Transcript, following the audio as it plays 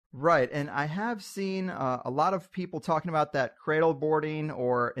Right. And I have seen a lot of people talking about that cradle boarding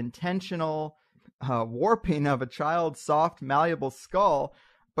or intentional warping of a child's soft, malleable skull.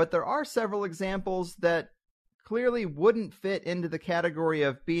 But there are several examples that clearly wouldn't fit into the category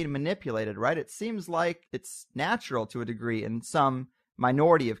of being manipulated, right? It seems like it's natural to a degree in some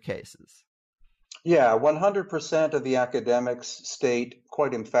minority of cases. Yeah, 100% of the academics state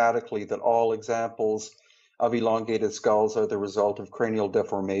quite emphatically that all examples of elongated skulls are the result of cranial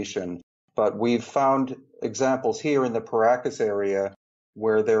deformation. But we've found examples here in the Paracas area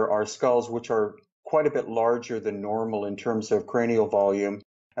where there are skulls which are quite a bit larger than normal in terms of cranial volume.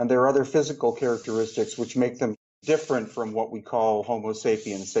 And there are other physical characteristics which make them different from what we call Homo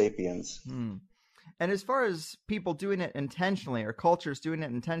sapiens sapiens. Hmm. And as far as people doing it intentionally or cultures doing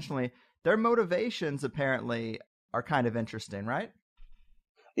it intentionally, their motivations apparently are kind of interesting, right?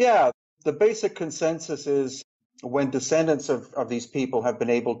 Yeah, the basic consensus is when descendants of these people have been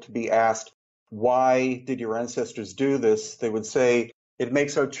able to be asked, why did your ancestors do this? They would say, it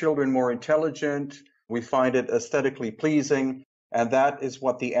makes our children more intelligent. We find it aesthetically pleasing. And that is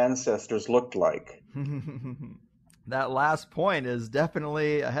what the ancestors looked like. That last point is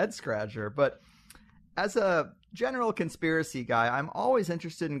definitely a head scratcher. But as a general conspiracy guy, I'm always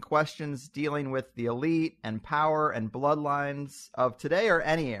interested in questions dealing with the elite and power and bloodlines of today or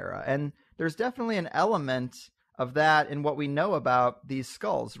any era. And there's definitely an element of that in what we know about these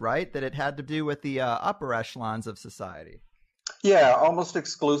skulls, right? That it had to do with the upper echelons of society. Yeah, almost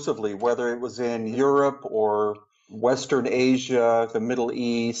exclusively, whether it was in Europe or Western Asia, the Middle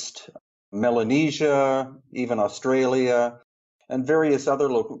East, Melanesia, even Australia, and various other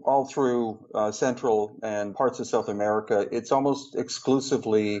all through Central and parts of South America. It's almost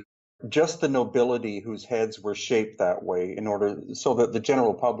exclusively just the nobility whose heads were shaped that way in order so that the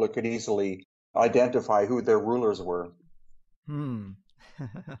general public could easily identify who their rulers were. Hmm.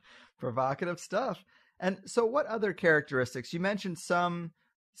 Provocative stuff. And so, what other characteristics? You mentioned some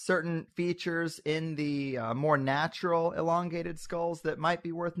certain features in the more natural elongated skulls that might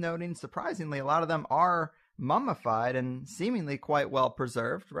be worth noting. Surprisingly, a lot of them are mummified and seemingly quite well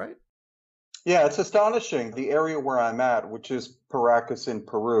preserved, right? Yeah, it's astonishing. The area where I'm at, which is Paracas in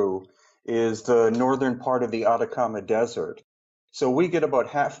Peru, is the northern part of the Atacama Desert. So we get about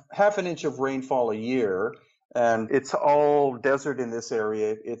half an inch of rainfall a year, and it's all desert in this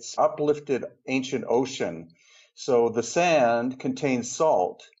area. It's uplifted ancient ocean. So the sand contains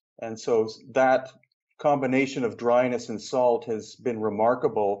salt, and so that combination of dryness and salt has been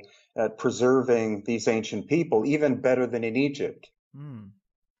remarkable at preserving these ancient people, even better than in Egypt. Hmm.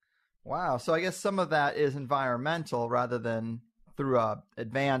 Wow. So I guess some of that is environmental rather than through a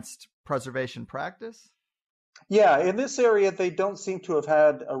advanced preservation practice. Yeah, in this area, they don't seem to have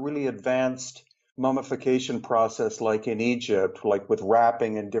had a really advanced mummification process like in Egypt, like with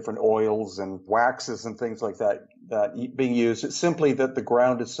wrapping and different oils and waxes and things like that being used. It's simply that the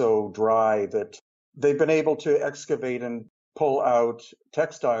ground is so dry that they've been able to excavate and pull out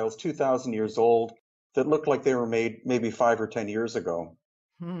textiles 2,000 years old that look like they were made maybe 5 or 10 years ago.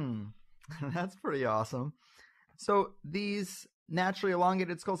 Hmm. That's pretty awesome. So these naturally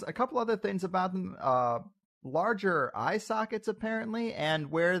elongated skulls, a couple other things about them, larger eye sockets apparently,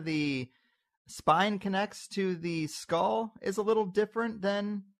 and where the spine connects to the skull is a little different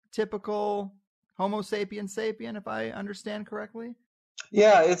than typical Homo sapiens sapien, if I understand correctly.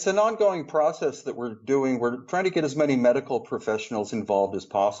 Yeah, it's an ongoing process that we're doing. We're trying to get as many medical professionals involved as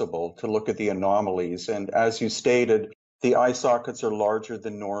possible to look at the anomalies. And as you stated, the eye sockets are larger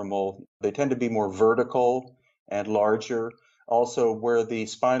than normal. They tend to be more vertical and larger. Also, where the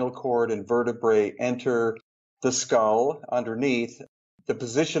spinal cord and vertebrae enter the skull underneath, the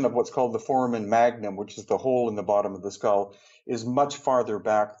position of what's called the foramen magnum, which is the hole in the bottom of the skull, is much farther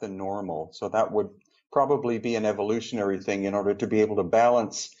back than normal. So that would probably be an evolutionary thing in order to be able to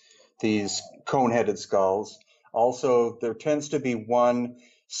balance these cone-headed skulls. Also, there tends to be one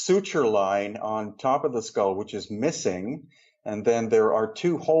suture line on top of the skull, which is missing. And then there are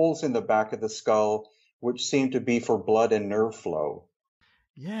two holes in the back of the skull, which seem to be for blood and nerve flow.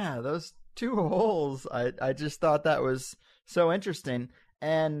 Yeah, those two holes. I just thought that was so interesting.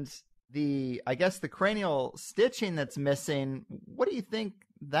 And I guess the cranial stitching that's missing, what do you think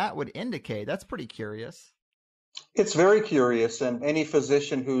that would indicate? That's pretty curious. It's very curious, and any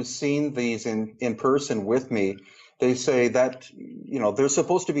physician who's seen these in person with me, they say that, there's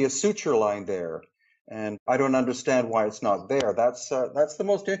supposed to be a suture line there, and I don't understand why it's not there. That's the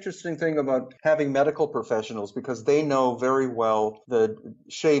most interesting thing about having medical professionals, because they know very well the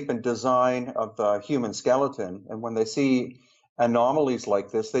shape and design of the human skeleton, and when they see anomalies like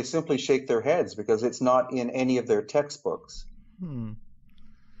this, they simply shake their heads because it's not in any of their textbooks. Hmm.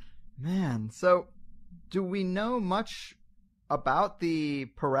 Man, so do we know much about the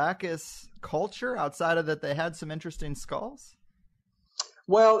Paracas culture outside of that they had some interesting skulls?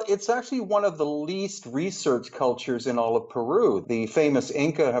 Well, it's actually one of the least researched cultures in all of Peru. The famous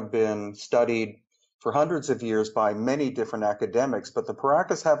Inca have been studied for hundreds of years by many different academics, but the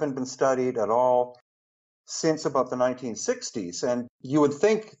Paracas haven't been studied at all since about the 1960s. And you would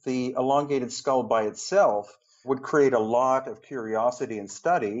think the elongated skull by itself would create a lot of curiosity and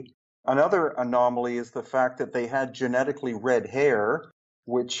study. Another anomaly is the fact that they had genetically red hair,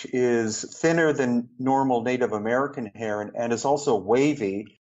 which is thinner than normal Native American hair and is also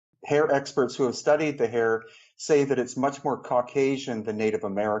wavy. Hair experts who have studied the hair say that it's much more Caucasian than Native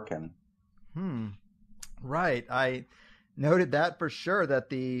American. Hmm. Right. I noted that for sure, that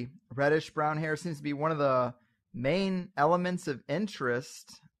the reddish brown hair seems to be one of the main elements of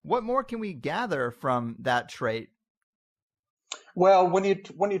interest. What more can we gather from that trait? Well, when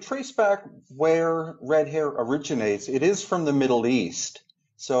you trace back where red hair originates, it is from the Middle East.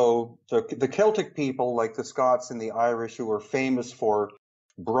 So the Celtic people, like the Scots and the Irish, who are famous for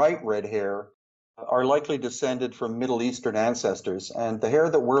bright red hair, are likely descended from Middle Eastern ancestors. And the hair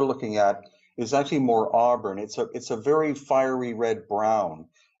that we're looking at is actually more auburn. It's a very fiery red brown,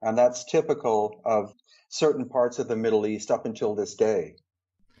 and that's typical of certain parts of the Middle East up until this day.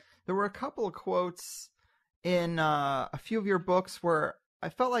 There were a couple of quotes in a few of your books where I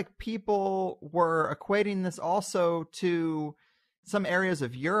felt like people were equating this also to some areas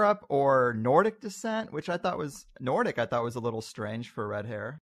of Europe or Nordic descent, which I thought was Nordic. I thought was a little strange for red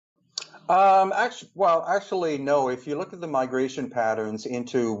hair. Actually, no. If you look at the migration patterns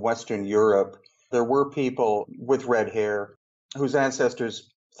into Western Europe, there were people with red hair whose ancestors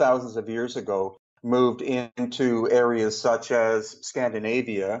thousands of years ago moved into areas such as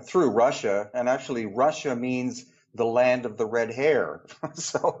Scandinavia through Russia, and actually Russia means the land of the red hair.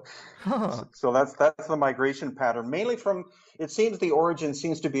 so, Huh. so that's the migration pattern. Mainly from, it seems the origin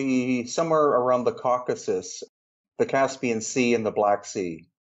seems to be somewhere around the Caucasus, the Caspian Sea, and the Black Sea.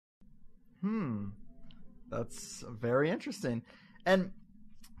 Hmm. That's very interesting. And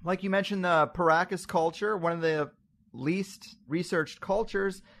like you mentioned, the Paracas culture, one of the least researched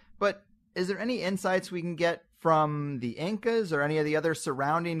cultures, but is there any insights we can get from the Incas or any of the other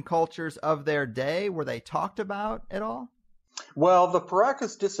surrounding cultures of their day? Were they talked about at all? Well, the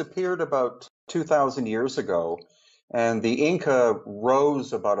Paracas disappeared about 2,000 years ago, and the Inca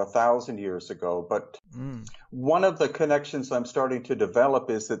rose about 1,000 years ago. But Mm. one of the connections I'm starting to develop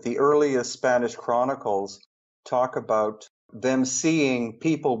is that the earliest Spanish chronicles talk about them seeing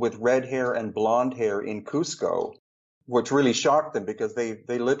people with red hair and blonde hair in Cusco, which really shocked them because they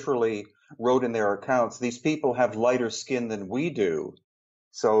literally wrote in their accounts, these people have lighter skin than we do.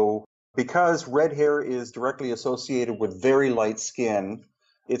 So, because red hair is directly associated with very light skin,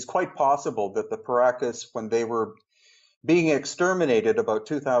 it's quite possible that the Paracas, when they were being exterminated about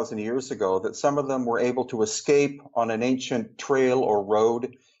 2,000 years ago, that some of them were able to escape on an ancient trail or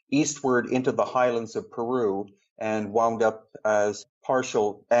road eastward into the highlands of Peru and wound up as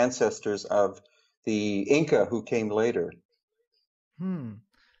partial ancestors of the Inca who came later. Hmm.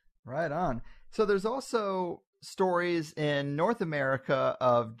 Right on. So there's also stories in North America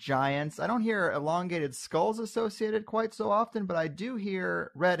of giants. I don't hear elongated skulls associated quite so often, but I do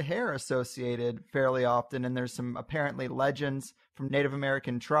hear red hair associated fairly often. And there's some apparently legends from Native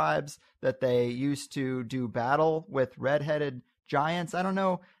American tribes that they used to do battle with red-headed giants. I don't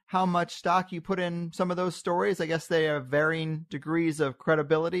know how much stock you put in some of those stories. I guess they have varying degrees of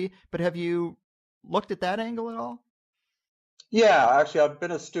credibility, but have you looked at that angle at all? Yeah, actually, I've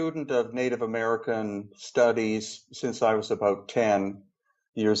been a student of Native American studies since I was about 10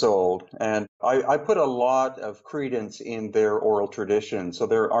 years old, and I put a lot of credence in their oral tradition. So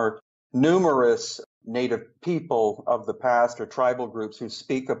there are numerous Native people of the past or tribal groups who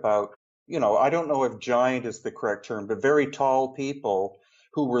speak about, I don't know if giant is the correct term, but very tall people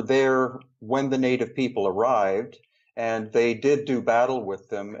who were there when the Native people arrived, and they did do battle with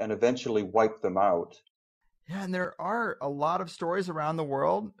them and eventually wiped them out. Yeah, and there are a lot of stories around the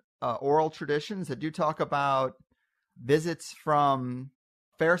world, oral traditions that do talk about visits from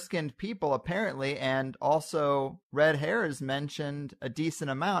fair skinned people, apparently, and also red hair is mentioned a decent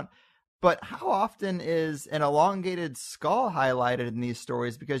amount. But how often is an elongated skull highlighted in these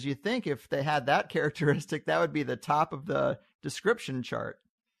stories? Because you think if they had that characteristic, that would be the top of the description chart.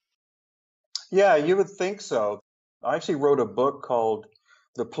 Yeah, you would think so. I actually wrote a book called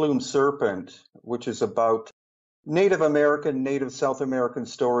The Plumed Serpent, which is about Native American, Native South American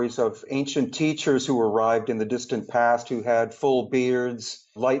stories of ancient teachers who arrived in the distant past who had full beards,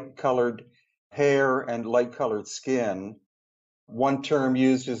 light colored hair, and light colored skin. One term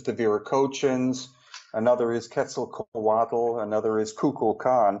used is the Viracochans, another is Quetzalcoatl, another is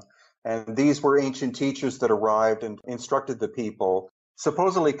Kukulkan. And these were ancient teachers that arrived and instructed the people,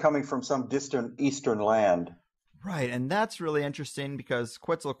 supposedly coming from some distant eastern land. Right, and that's really interesting because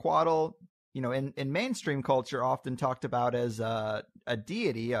Quetzalcoatl, in mainstream culture, often talked about as a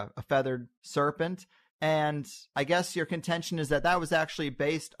deity, a feathered serpent. And I guess your contention is that was actually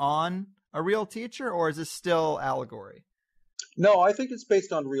based on a real teacher, or is this still allegory? No, I think it's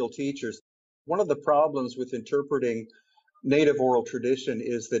based on real teachers. One of the problems with interpreting native oral tradition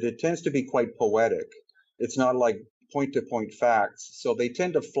is that it tends to be quite poetic. It's not like point to point facts. So they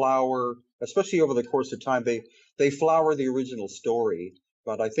tend to flower, especially over the course of time, they flower the original story.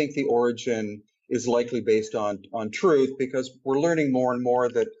 But I think the origin is likely based on truth because we're learning more and more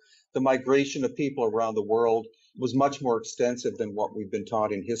that the migration of people around the world was much more extensive than what we've been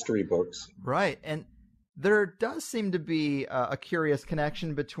taught in history books. Right. And there does seem to be a curious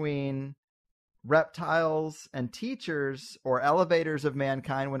connection between reptiles and teachers or elevators of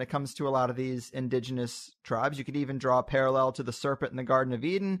mankind when it comes to a lot of these indigenous tribes. You could even draw a parallel to the serpent in the Garden of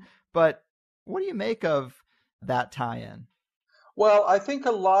Eden. But what do you make of that tie-in? Well, I think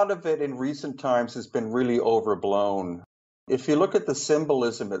a lot of it in recent times has been really overblown. If you look at the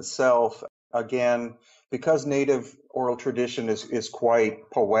symbolism itself, again, because native oral tradition is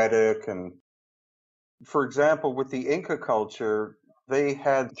quite poetic, and for example, with the Inca culture, they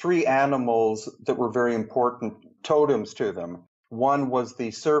had three animals that were very important totems to them. One was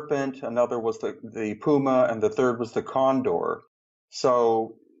the serpent, another was the puma, and the third was the condor.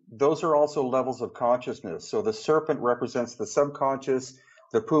 So those are also levels of consciousness. So the serpent represents the subconscious,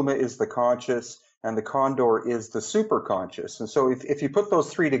 the puma is the conscious, and the condor is the superconscious. And so if you put those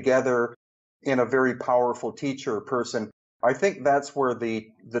three together in a very powerful teacher or person, I think that's where the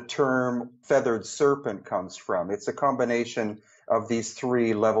term feathered serpent comes from. It's a combination of these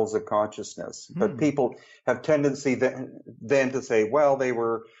three levels of consciousness. But people have tendency then to say, well, they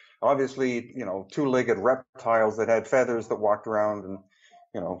were obviously, two-legged reptiles that had feathers that walked around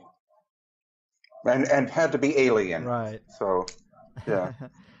and, and had to be alien. Right. So, yeah.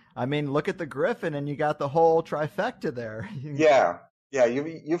 I mean, look at the griffin and you got the whole trifecta there. Yeah. Yeah,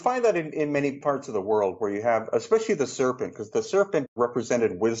 you find that in many parts of the world where you have, especially the serpent, because the serpent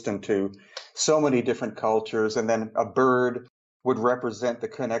represented wisdom to so many different cultures, and then a bird would represent the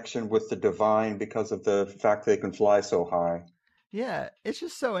connection with the divine because of the fact they can fly so high. Yeah, it's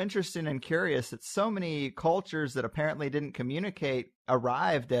just so interesting and curious that so many cultures that apparently didn't communicate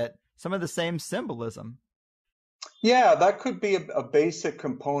arrived at some of the same symbolism. Yeah, that could be a basic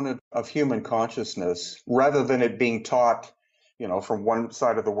component of human consciousness rather than it being taught from one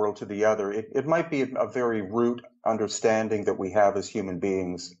side of the world to the other. It might be a very root understanding that we have as human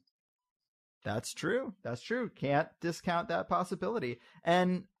beings. That's true. That's true. Can't discount that possibility.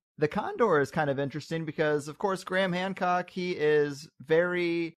 And the condor is kind of interesting because, of course, Graham Hancock, he is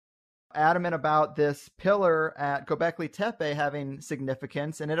very adamant about this pillar at Göbekli Tepe having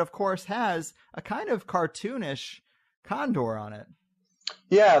significance. And it, of course, has a kind of cartoonish condor on it.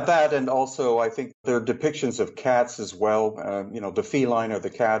 Yeah, that, and also I think there are depictions of cats as well. The feline or the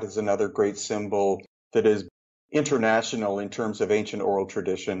cat is another great symbol that is international in terms of ancient oral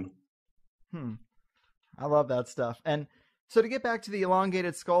tradition. I love that stuff. And so to get back to the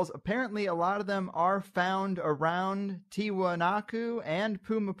elongated skulls, apparently a lot of them are found around Tiwanaku and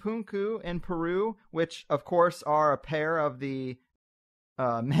Pumapunku in Peru, which of course are a pair of the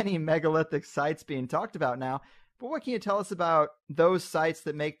many megalithic sites being talked about now. But what can you tell us about those sites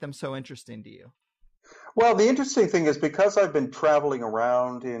that make them so interesting to you? Well, the interesting thing is because I've been traveling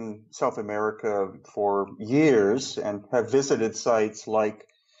around in South America for years and have visited sites like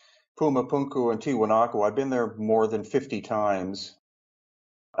Pumapunku and Tiwanaku, I've been there more than 50 times.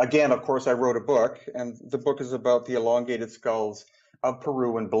 Again, of course, I wrote a book, and the book is about the elongated skulls of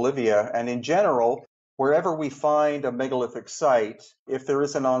Peru and Bolivia. And in general, wherever we find a megalithic site, if there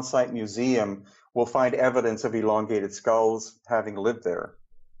is an on-site museum, we'll find evidence of elongated skulls having lived there.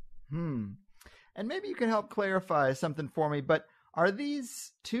 And maybe you can help clarify something for me, but are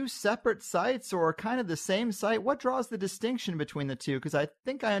these two separate sites or kind of the same site? What draws the distinction between the two? Because I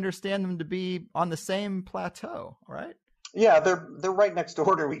think I understand them to be on the same plateau, right? Yeah, they're right next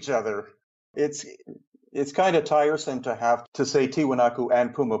door to each other. It's kind of tiresome to have to say Tiwanaku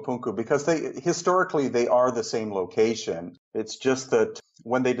and Pumapunku because historically they are the same location. It's just that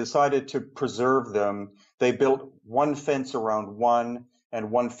when they decided to preserve them, they built one fence around one and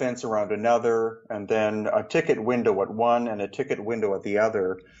one fence around another, and then a ticket window at one and a ticket window at the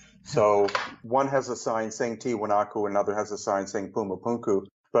other. So one has a sign saying Tiwanaku, another has a sign saying Pumapunku.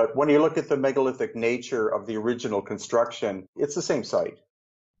 But when you look at the megalithic nature of the original construction, it's the same site.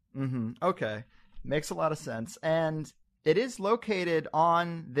 Okay. Makes a lot of sense. And it is located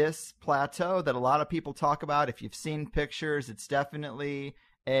on this plateau that a lot of people talk about. If you've seen pictures, it's definitely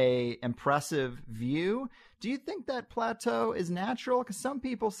a impressive view. Do you think that plateau is natural? Because some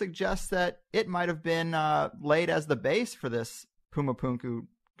people suggest that it might have been laid as the base for this Pumapunku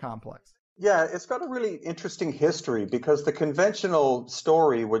complex. Yeah, it's got a really interesting history because the conventional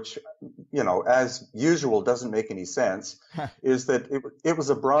story, which, as usual, doesn't make any sense, is that it was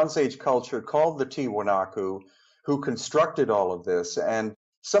a Bronze Age culture called the Tiwanaku who constructed all of this. And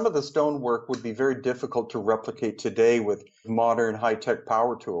some of the stonework would be very difficult to replicate today with modern high-tech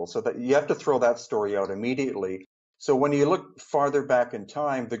power tools. So that you have to throw that story out immediately. So when you look farther back in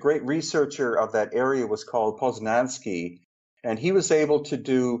time, the great researcher of that area was called Poznański, and he was able to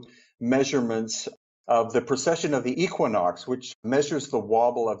do measurements of the precession of the equinox, which measures the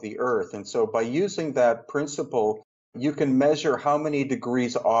wobble of the earth. And so by using that principle, you can measure how many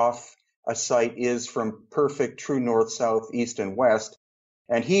degrees off a site is from perfect true north, south, east, and west.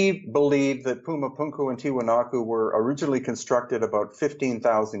 And he believed that Pumapunku and Tiwanaku were originally constructed about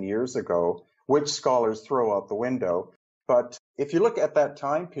 15,000 years ago, which scholars throw out the window. But if you look at that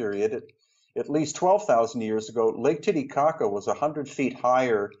time period, at least 12,000 years ago, Lake Titicaca was 100 feet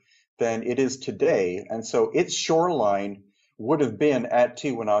higher than it is today. And so its shoreline would have been at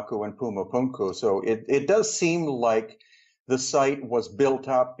Tiwanaku and Pumapunku. So it does seem like the site was built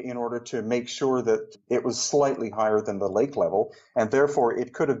up in order to make sure that it was slightly higher than the lake level, and therefore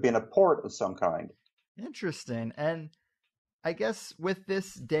it could have been a port of some kind. Interesting. And I guess with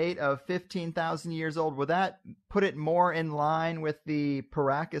this date of 15,000 years old, would that put it more in line with the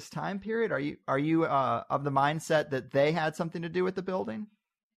Paracas time period? Are you of the mindset that they had something to do with the building?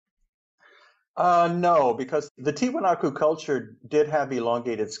 No, because the Tiwanaku culture did have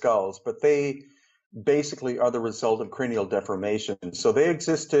elongated skulls, but they basically are the result of cranial deformation. So they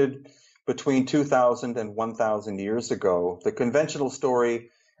existed between 2,000 and 1,000 years ago. The conventional story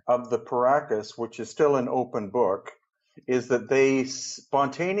of the Paracas, which is still an open book, is that they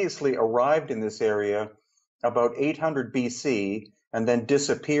spontaneously arrived in this area about 800 BC and then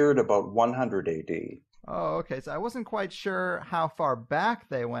disappeared about 100 AD. Oh, okay. So I wasn't quite sure how far back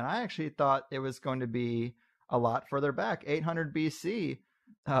they went. I actually thought it was going to be a lot further back. 800 BC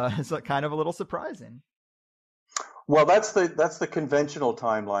is kind of a little surprising. Well, that's the conventional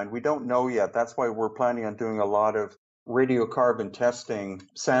timeline. We don't know yet. That's why we're planning on doing a lot of radiocarbon testing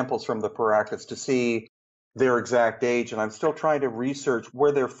samples from the Paracas to see their exact age. And I'm still trying to research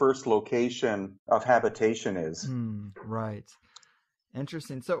where their first location of habitation is. Right.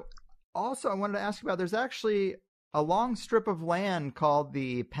 Interesting. So also, I wanted to ask about, there's actually a long strip of land called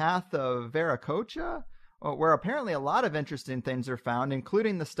the Path of Viracocha, where apparently a lot of interesting things are found,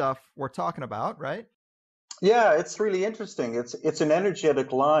 including the stuff we're talking about, right? Yeah, it's really interesting. It's an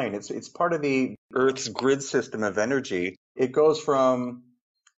energetic line. It's part of the Earth's grid system of energy. It goes from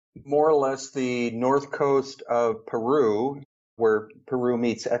more or less the north coast of Peru, where Peru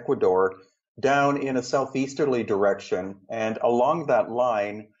meets Ecuador, down in a southeasterly direction. And along that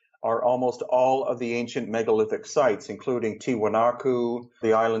line are almost all of the ancient megalithic sites, including Tiwanaku,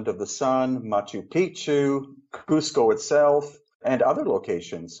 the Island of the Sun, Machu Picchu, Cusco itself, and other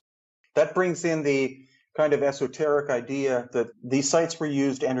locations. That brings in the kind of esoteric idea that these sites were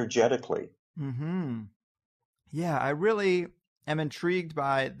used energetically. Yeah, I really am intrigued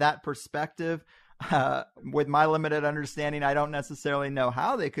by that perspective. With my limited understanding, I don't necessarily know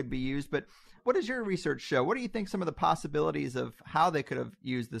how they could be used, but what does your research show? What do you think some of the possibilities of how they could have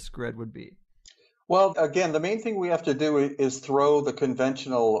used this grid would be? Well, again, the main thing we have to do is throw the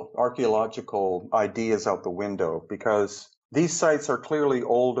conventional archaeological ideas out the window, because these sites are clearly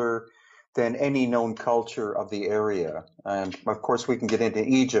older than any known culture of the area. And of course, we can get into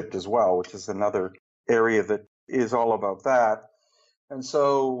Egypt as well, which is another area that is all about that. And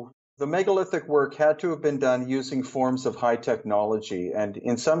so the megalithic work had to have been done using forms of high technology, and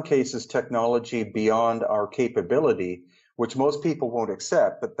in some cases, technology beyond our capability, which most people won't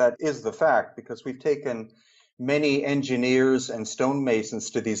accept. But that is the fact, because we've taken many engineers and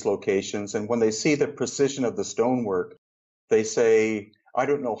stonemasons to these locations, and when they see the precision of the stonework, they say, I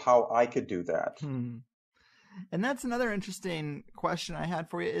don't know how I could do that. And that's another interesting question I had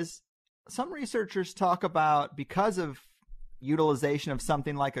for you, is some researchers talk about, because of utilization of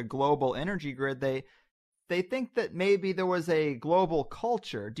something like a global energy grid, they think that maybe there was a global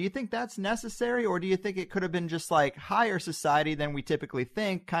culture. Do you think that's necessary, or do you think it could have been just like higher society than we typically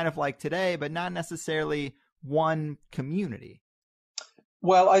think, kind of like today, but not necessarily one community?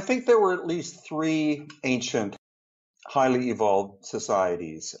 Well, I think there were at least three ancient highly evolved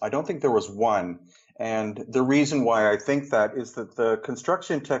societies. I don't think there was one. And the reason why I think that is that the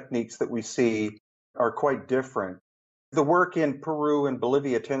construction techniques that we see are quite different. The work in Peru and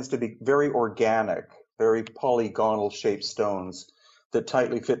Bolivia tends to be very organic, very polygonal shaped stones that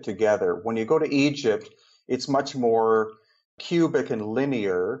tightly fit together. When you go to Egypt, it's much more cubic and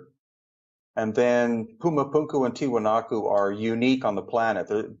linear. And then Pumapunku and Tiwanaku are unique on the planet.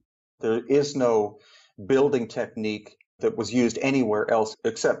 There is no building technique that was used anywhere else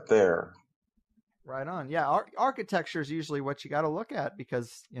except there. Right on. Yeah, architecture is usually what you got to look at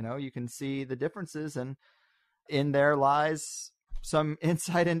because, you can see the differences and in there lies some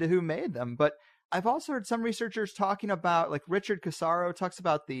insight into who made them. But I've also heard some researchers talking about, like Richard Casaro talks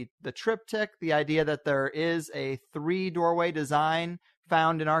about the triptych, the idea that there is a 3-doorway design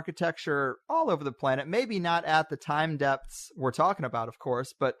found in architecture all over the planet. Maybe not at the time depths we're talking about, of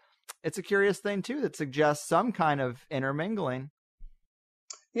course, but it's a curious thing too that suggests some kind of intermingling.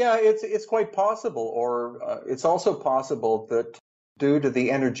 Yeah, it's quite possible, or it's also possible that due to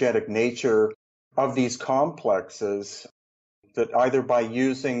the energetic nature of these complexes, that either by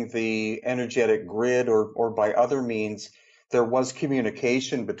using the energetic grid or by other means, there was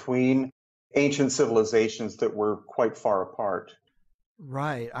communication between ancient civilizations that were quite far apart.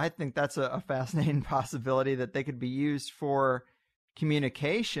 Right. I think that's a fascinating possibility that they could be used for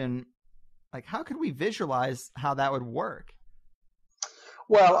communication. Like, how could we visualize how that would work?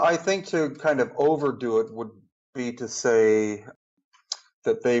 Well, I think to kind of overdo it would be to say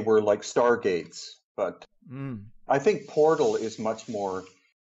that they were like stargates, but Mm. I think portal is much more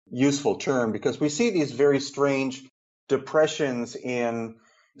useful term because we see these very strange depressions in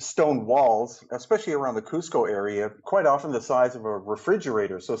stone walls, especially around the Cusco area, quite often the size of a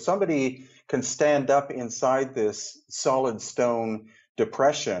refrigerator. So somebody can stand up inside this solid stone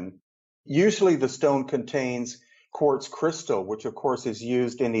depression. Usually the stone contains quartz crystal, which of course is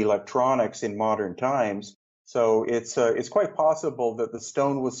used in electronics in modern times. So it's quite possible that the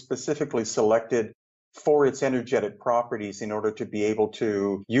stone was specifically selected for its energetic properties in order to be able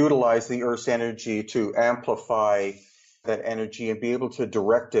to utilize the Earth's energy to amplify that energy and be able to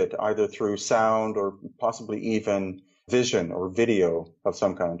direct it either through sound or possibly even vision or video of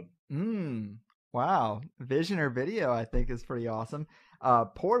some kind. Mm. Wow. Vision or video, I think, is pretty awesome.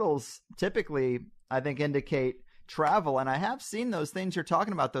 Portals typically, I think, indicate travel. And I have seen those things you're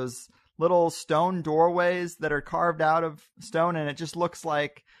talking about, those little stone doorways that are carved out of stone. And it just looks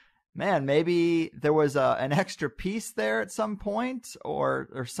like, man, maybe there was an extra piece there at some point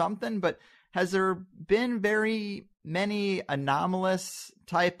or something. But has there been very many anomalous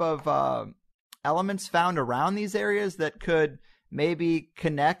type of elements found around these areas that could maybe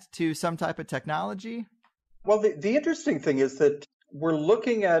connect to some type of technology? Well, the interesting thing is that we're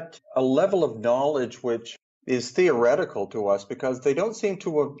looking at a level of knowledge which is theoretical to us because they don't seem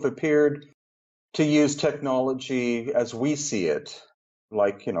to have appeared to use technology as we see it.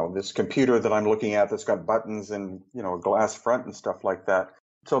 Like, this computer that I'm looking at that's got buttons and, a glass front and stuff like that.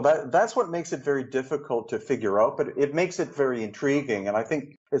 So that's what makes it very difficult to figure out, but it makes it very intriguing. And I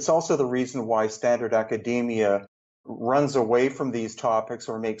think it's also the reason why standard academia runs away from these topics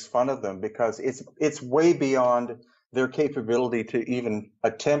or makes fun of them because it's way beyond their capability to even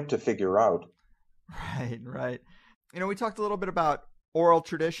attempt to figure out. Right, right. We talked a little bit about oral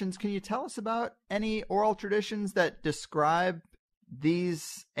traditions. Can you tell us about any oral traditions that describe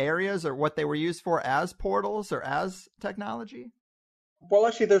these areas or what they were used for as portals or as technology? Well,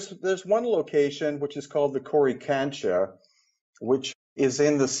 actually, there's one location which is called the Coricancha, which is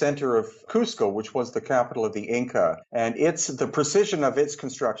in the center of Cusco, which was the capital of the Inca. And the precision of its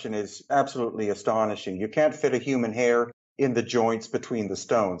construction is absolutely astonishing. You can't fit a human hair in the joints between the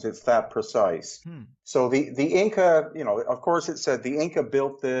stones. It's that precise. So the Inca, of course it said the Inca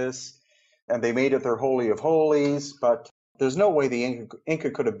built this and they made it their holy of holies, but there's no way the Inca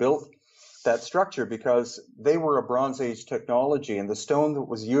could have built that structure because they were a Bronze Age technology and the stone that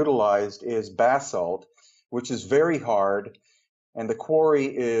was utilized is basalt, which is very hard. And the quarry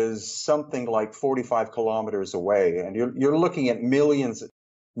is something like 45 kilometers away. And you're looking at millions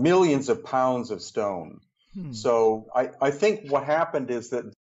of pounds of stone. So I think what happened is that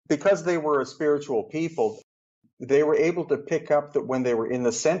because they were a spiritual people, they were able to pick up that when they were in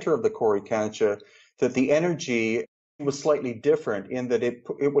the center of the Coricancha, that the energy was slightly different in that it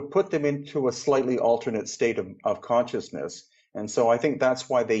would put them into a slightly alternate state of consciousness. And so I think that's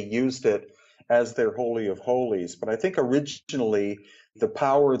why they used it as their holy of holies. But I think originally the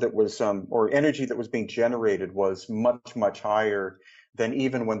power that was or energy that was being generated was much, much higher than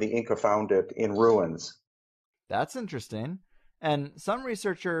even when the Inca found it in ruins. That's interesting. And some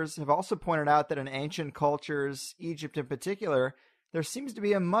researchers have also pointed out that in ancient cultures, Egypt in particular, there seems to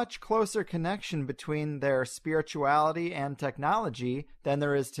be a much closer connection between their spirituality and technology than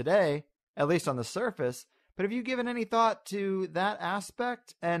there is today, at least on the surface. But have you given any thought to that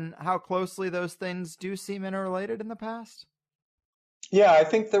aspect and how closely those things do seem interrelated in the past? Yeah, I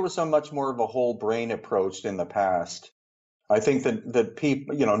think there was a much more of a whole brain approach in the past. I think that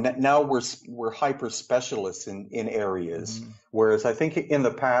people, now we're hyper specialists in areas, Mm-hmm. whereas I think in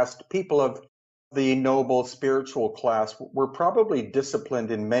the past, people of the noble spiritual class were probably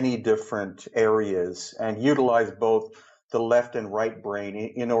disciplined in many different areas and utilized both the left and right brain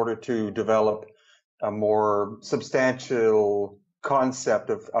in order to develop a more substantial concept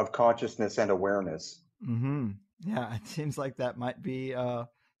of consciousness and awareness. Mm-hmm. Yeah, it seems like that might be a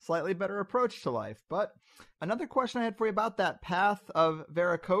slightly better approach to life. But another question I had for you about that path of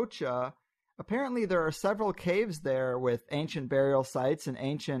Viracocha. Apparently, there are several caves there with ancient burial sites and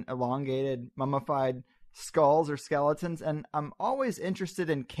ancient elongated mummified skulls or skeletons. And I'm always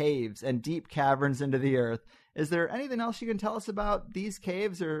interested in caves and deep caverns into the earth. Is there anything else you can tell us about these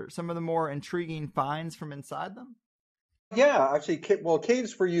caves or some of the more intriguing finds from inside them? Yeah, actually,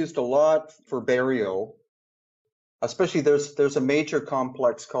 caves were used a lot for burial. Especially there's a major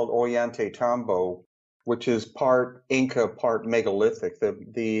complex called Ollantaytambo, which is part Inca, part megalithic.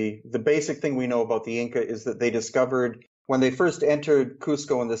 The basic thing we know about the Inca is that they discovered when they first entered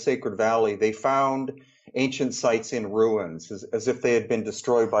Cusco in the Sacred Valley, they found ancient sites in ruins, as if they had been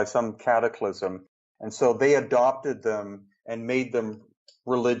destroyed by some cataclysm. And so they adopted them and made them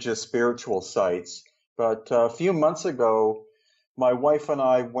religious, spiritual sites. But a few months ago, my wife and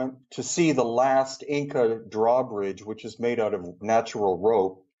I went to see the last Inca drawbridge, which is made out of natural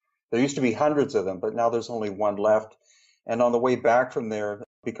rope. There used to be hundreds of them, but now there's only one left. And on the way back from there,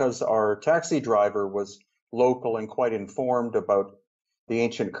 because our taxi driver was local and quite informed about the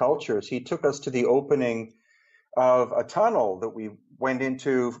ancient cultures, he took us to the opening of a tunnel that we went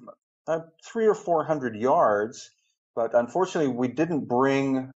into 300 or 400 yards. But unfortunately, we didn't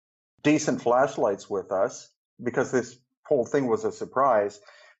bring decent flashlights with us because this whole thing was a surprise.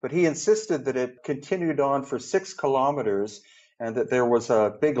 But he insisted that it continued on for 6 kilometers and that there was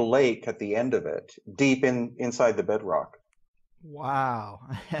a big lake at the end of it, deep inside the bedrock. Wow.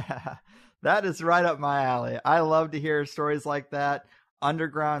 That is right up my alley. I love to hear stories like that.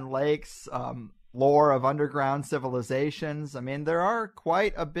 Underground lakes, lore of underground civilizations. I mean, there are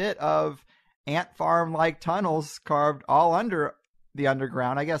quite a bit of ant farm like tunnels carved all under the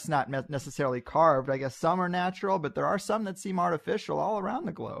underground. I guess not necessarily carved. I guess some are natural, but there are some that seem artificial all around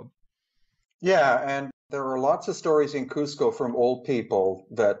the globe. Yeah, and there are lots of stories in Cusco from old people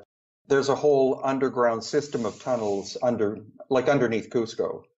that there's a whole underground system of tunnels underneath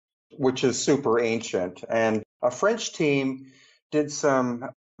Cusco, which is super ancient. And a French team did some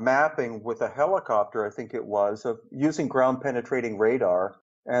mapping with a helicopter, I think it was, of using ground penetrating radar.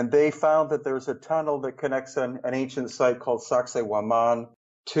 And they found that there's a tunnel that connects an ancient site called Sacsayhuaman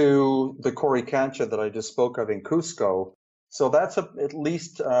to the Coricancha that I just spoke of in Cusco. So that's at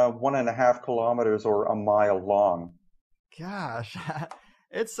least 1.5 kilometers or a mile long. Gosh,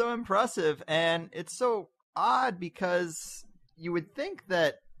 it's so impressive. And it's so odd because you would think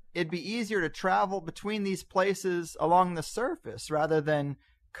that it'd be easier to travel between these places along the surface rather than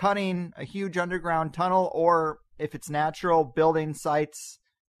cutting a huge underground tunnel, or if it's natural, building sites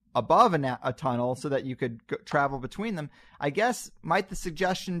above a tunnel so that you could travel between them. I guess, might the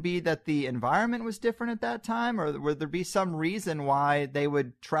suggestion be that the environment was different at that time, or would there be some reason why they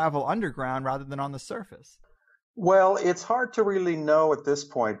would travel underground rather than on the surface? Well, it's hard to really know at this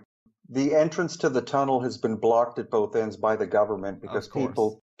point. The entrance to the tunnel has been blocked at both ends by the government because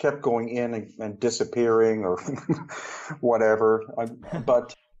people kept going in and disappearing or whatever.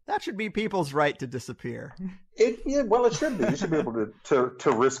 But that should be people's right to disappear. Well, it should be. You should be able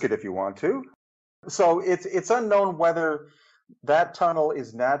to risk it if you want to. So it's unknown whether that tunnel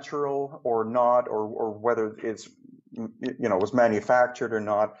is natural or not, or whether it's was manufactured or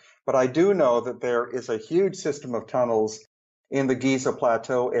not. But I do know that there is a huge system of tunnels in the Giza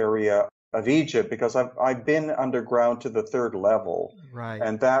Plateau area of Egypt because I've been underground to the 3rd level, right?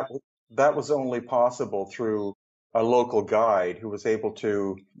 And that was only possible through a local guide who was able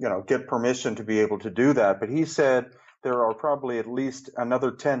to, get permission to be able to do that. But he said there are probably at least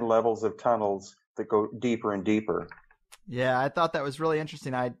another 10 levels of tunnels that go deeper and deeper. Yeah, I thought that was really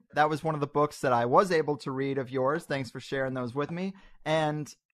interesting. That was one of the books that I was able to read of yours. Thanks for sharing those with me.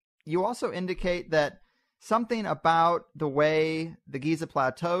 And you also indicate that something about the way the Giza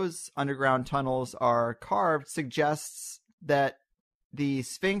Plateau's underground tunnels are carved suggests that the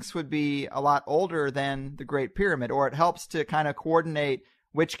Sphinx would be a lot older than the Great Pyramid, or it helps to kind of coordinate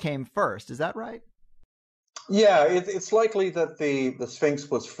which came first. Is that right? Yeah, it's likely that the Sphinx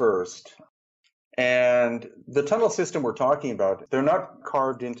was first. And the tunnel system we're talking about, they're not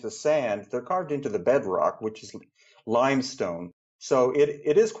carved into sand, they're carved into the bedrock, which is limestone. So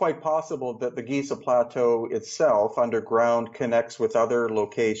it is quite possible that the Giza Plateau itself underground connects with other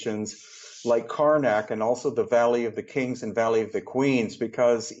locations like Karnak and also the Valley of the Kings and Valley of the Queens,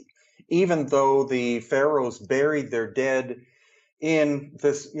 because even though the pharaohs buried their dead in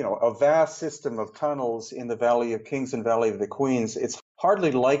this, a vast system of tunnels in the Valley of Kings and Valley of the Queens, it's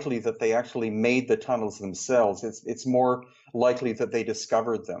hardly likely that they actually made the tunnels themselves. It's more likely that they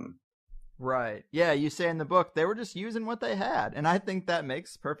discovered them. Right. Yeah, you say in the book they were just using what they had, and I think that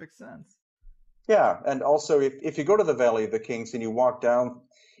makes perfect sense. Yeah, and also if you go to the Valley of the Kings and you walk down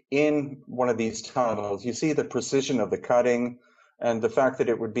in one of these tunnels, you see the precision of the cutting and the fact that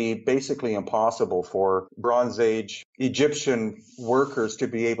it would be basically impossible for Bronze Age Egyptian workers to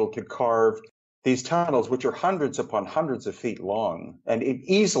be able to carve these tunnels, which are hundreds upon hundreds of feet long and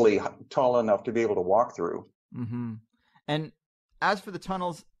easily tall enough to be able to walk through. Mm-hmm. And as for the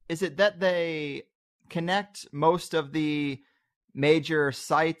tunnels, is it that they connect most of the major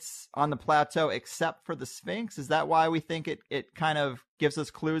sites on the plateau except for the Sphinx? Is that why we think it kind of gives us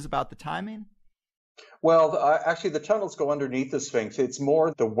clues about the timing? Well, actually, the tunnels go underneath the Sphinx. It's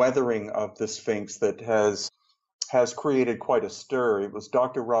more the weathering of the Sphinx that has created quite a stir. It was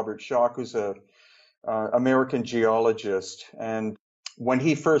Dr. Robert Schoch, who's a American geologist, and when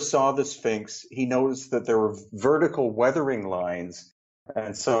he first saw the Sphinx, he noticed that there were vertical weathering lines.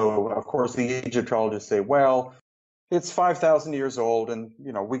 And so, of course, the Egyptologists say, well, it's 5,000 years old, and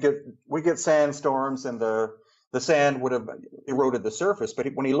we get sandstorms, and the sand would have eroded the surface. But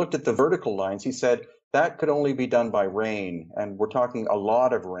when he looked at the vertical lines, he said that could only be done by rain, and we're talking a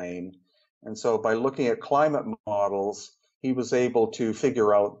lot of rain. And so, by looking at climate models, he was able to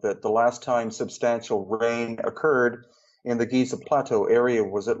figure out that the last time substantial rain occurred in the Giza Plateau area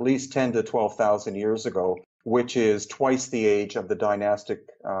was at least 10 to 12,000 years ago, which is twice the age of the dynastic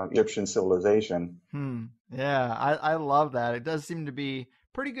Egyptian civilization. Yeah, I love that. It does seem to be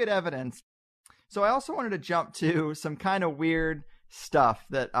pretty good evidence. So I also wanted to jump to some kind of weird stuff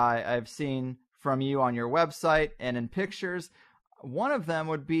that I've seen from you on your website and in pictures. One of them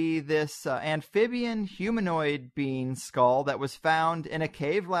would be this amphibian humanoid being skull that was found in a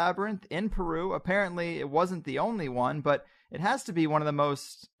cave labyrinth in Peru. Apparently, it wasn't the only one, but it has to be one of the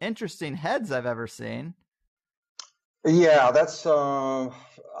most interesting heads I've ever seen. Yeah, that's.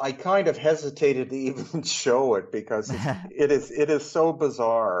 I kind of hesitated to even show it because it is so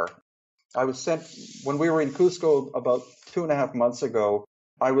bizarre. I was sent when we were in Cusco about 2.5 months ago.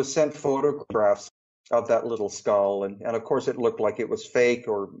 I was sent photographs of that little skull, and of course it looked like it was fake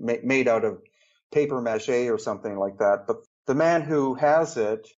or made out of paper mache or something like that. But the man who has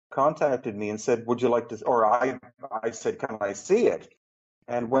it contacted me and said, "Would you like to?" Or I said, "Can I see it?"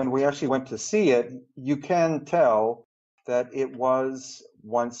 And when we actually went to see it, you can tell that it was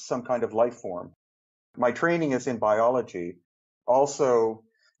once some kind of life form. My training is in biology. Also,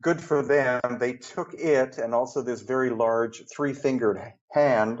 good for them, they took it and also this very large 3-fingered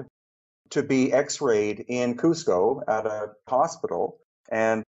hand to be x-rayed in Cusco at a hospital.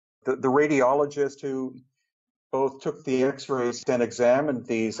 And the radiologist who both took the x-rays and examined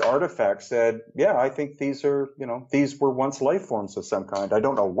these artifacts said, yeah, I think these are, these were once life forms of some kind. I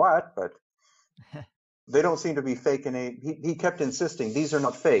don't know what, but they don't seem to be fake. And he kept insisting, these are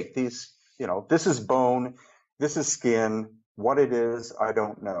not fake. These, this is bone, this is skin. What it is, I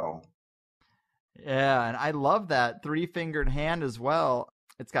don't know. Yeah, and I love that 3-fingered hand as well.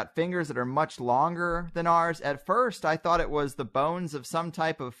 It's got fingers that are much longer than ours. At first, I thought it was the bones of some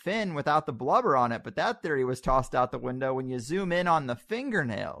type of fin without the blubber on it, but that theory was tossed out the window when you zoom in on the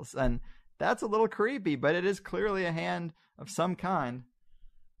fingernails. And that's a little creepy, but it is clearly a hand of some kind.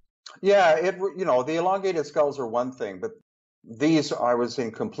 Yeah, the elongated skulls are one thing, but these I was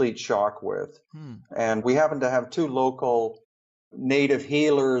in complete shock with. And we happen to have 2 local native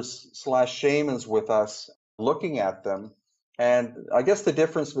healers / shamans with us looking at them. And I guess the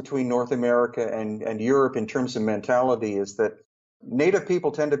difference between North America and Europe in terms of mentality is that native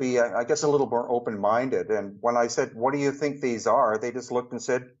people tend to be, I guess, a little more open-minded. And when I said, what do you think these are? They just looked and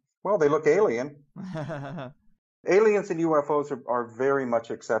said, well, they look alien. Aliens and UFOs are very much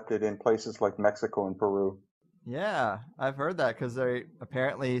accepted in places like Mexico and Peru. Yeah, I've heard that because they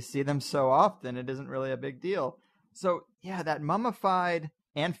apparently see them so often, it isn't really a big deal. So, yeah, that mummified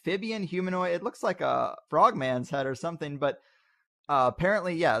amphibian humanoid, it looks like a frogman's head or something, but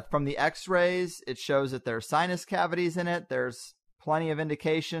apparently, yeah, from the x-rays, it shows that there's sinus cavities in it. There's plenty of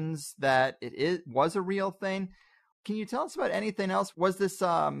indications that was a real thing. Can you tell us about anything else? Was this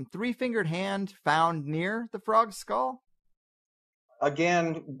three-fingered hand found near the frog's skull?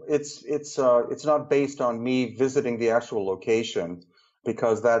 Again, it's not based on me visiting the actual location,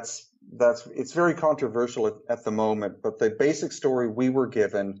 because it's very controversial at the moment. But the basic story we were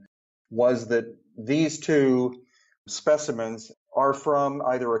given was that these two specimens are from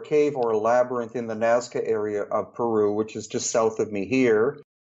either a cave or a labyrinth in the Nazca area of Peru, which is just south of me here.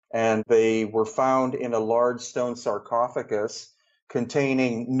 And they were found in a large stone sarcophagus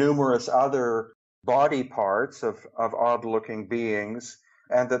containing numerous other body parts of odd-looking beings,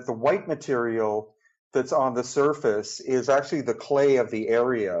 and that the white material that's on the surface is actually the clay of the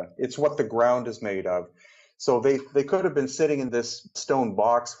area. It's what the ground is made of. So they could have been sitting in this stone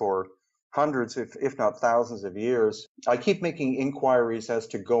box for hundreds, if not thousands of years. I keep making inquiries as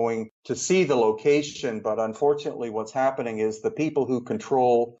to going to see the location, but unfortunately what's happening is the people who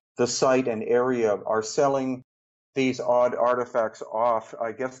control the site and area are selling these odd artifacts off,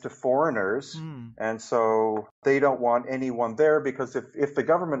 I guess, to foreigners. And so they don't want anyone there, because if the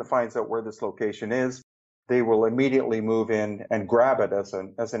government finds out where this location is, they will immediately move in and grab it as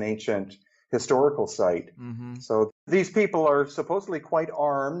an ancient historical site. So these people are supposedly quite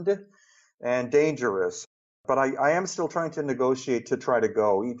armed and dangerous. But I am still trying to negotiate to try to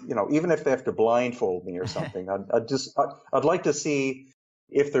go, even if they have to blindfold me or something. I'd like to see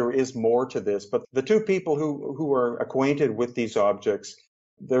if there is more to this. But the two people who are acquainted with these objects,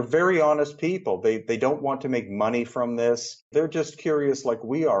 they're very honest people. They don't want to make money from this. They're just curious, like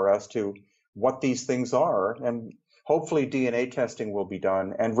we are, as to what these things are. And hopefully DNA testing will be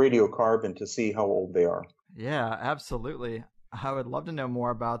done, and radiocarbon, to see how old they are. Yeah, absolutely. I would love to know more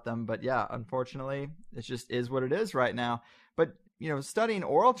about them, but yeah, unfortunately, it just is what it is right now. But, studying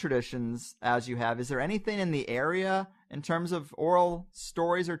oral traditions as you have, is there anything in the area in terms of oral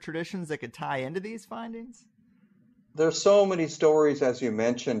stories or traditions that could tie into these findings? There's so many stories, as you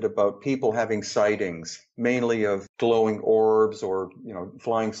mentioned, about people having sightings, mainly of glowing orbs or,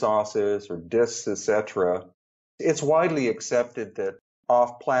 flying saucers or discs, etc. It's widely accepted that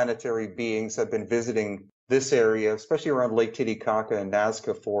off-planetary beings have been visiting this area, especially around Lake Titicaca and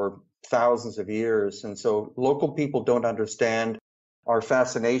Nazca, for thousands of years. And so local people don't understand our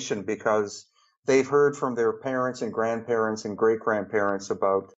fascination, because they've heard from their parents and grandparents and great-grandparents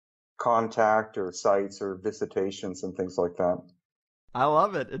about contact or sights or visitations and things like that. I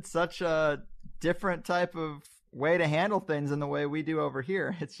love it. It's such a different type of way to handle things than the way we do over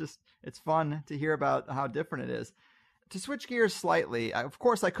here. It's fun to hear about how different it is. To switch gears slightly, of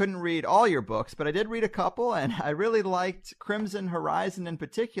course, I couldn't read all your books, but I did read a couple, and I really liked Crimson Horizon in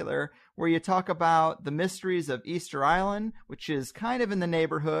particular, where you talk about the mysteries of Easter Island, which is kind of in the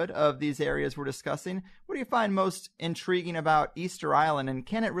neighborhood of these areas we're discussing. What do you find most intriguing about Easter Island, and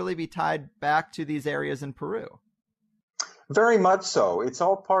can it really be tied back to these areas in Peru? Very much so. It's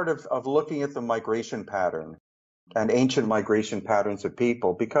all part of looking at the migration pattern and ancient migration patterns of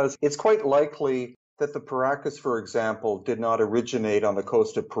people, because it's quite likely that the Paracas, for example, did not originate on the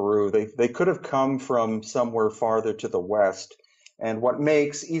coast of Peru. They could have come from somewhere farther to the west. And what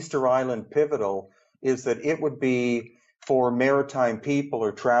makes Easter Island pivotal is that it would be, for maritime people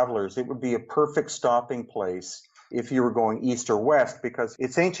or travelers, it would be a perfect stopping place if you were going east or west, because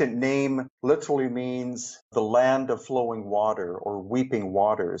its ancient name literally means the land of flowing water, or weeping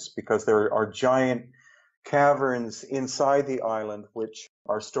waters, because there are giant caverns inside the island which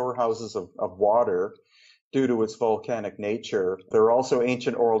are storehouses of water due to its volcanic nature. There are also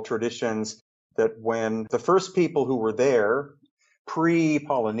ancient oral traditions that when the first people who were there,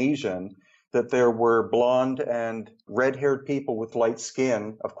 pre-Polynesian, that there were blonde and red-haired people with light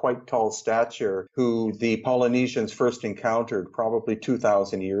skin of quite tall stature who the Polynesians first encountered probably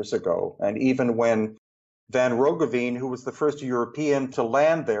 2,000 years ago. And even when Van Roggeveen, who was the first European to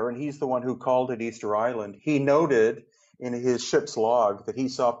land there, and he's the one who called it Easter Island, he noted in his ship's log that he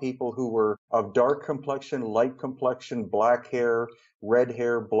saw people who were of dark complexion, light complexion, black hair, red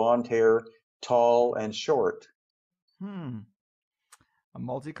hair, blonde hair, tall and short. A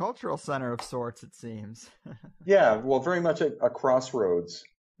multicultural center of sorts, it seems. Yeah, well, very much a crossroads.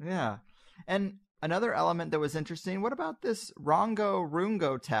 Yeah. And another element that was interesting, what about this Rongo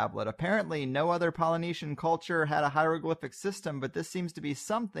Rungo tablet? Apparently no other Polynesian culture had a hieroglyphic system, but this seems to be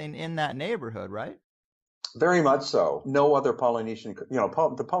something in that neighborhood, right? Very much so. No other Polynesian,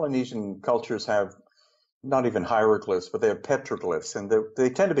 the Polynesian cultures have not even hieroglyphs, but they have petroglyphs, and they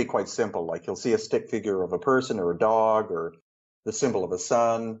tend to be quite simple. Like you'll see a stick figure of a person or a dog or the symbol of a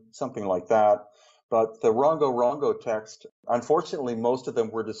sun, something like that. But the Rongo Rongo text, unfortunately, most of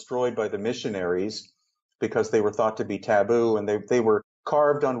them were destroyed by the missionaries because they were thought to be taboo, and they were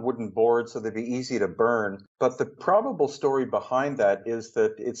carved on wooden boards so they'd be easy to burn. But the probable story behind that is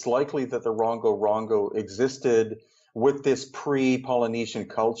that it's likely that the Rongo existed with this pre-Polynesian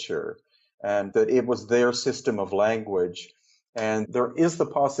culture, and that it was their system of language. And there is the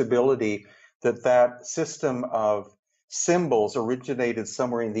possibility that that system of symbols originated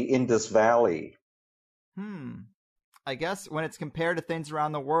somewhere in the Indus Valley. I guess when it's compared to things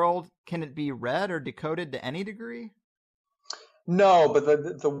around the world, can it be read or decoded to any degree? No, but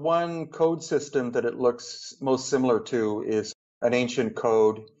the one code system that it looks most similar to is an ancient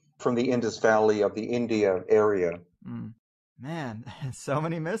code from the Indus Valley of the India area. Man, so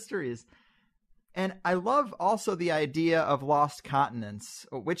many mysteries. And I love also the idea of lost continents,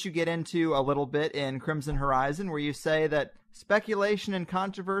 which you get into a little bit in Crimson Horizon, where you say that speculation and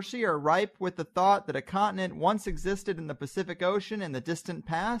controversy are ripe with the thought that a continent once existed in the Pacific Ocean in the distant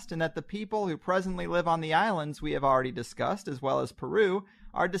past, and that the people who presently live on the islands we have already discussed, as well as Peru,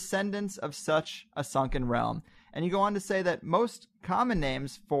 are descendants of such a sunken realm. And you go on to say that most common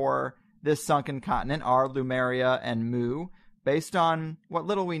names for this sunken continent are Lumeria and Mu. Based on what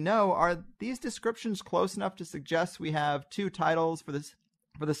little we know, are these descriptions close enough to suggest we have two titles for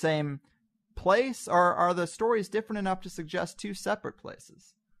the same place, or are the stories different enough to suggest two separate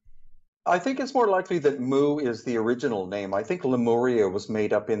places? I think it's more likely that Mu is the original name. I think Lemuria was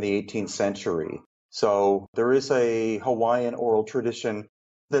made up in the 18th century. So there is a Hawaiian oral tradition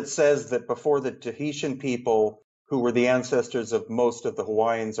that says that before the Tahitian people, who were the ancestors of most of the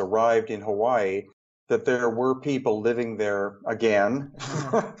Hawaiians, arrived in Hawaii, that there were people living there again.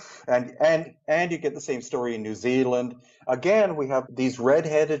 and you get the same story in New Zealand. Again, we have these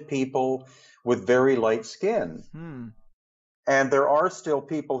red-headed people with very light skin. And there are still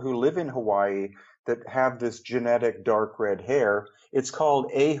people who live in Hawaii that have this genetic dark red hair. It's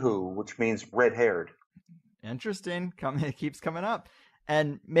called Ahu, which means red-haired. Interesting. It keeps coming up.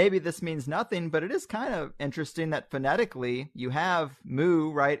 And maybe this means nothing, but it is kind of interesting that phonetically you have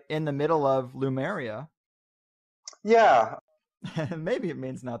Mu right in the middle of Lumeria. Yeah. Maybe it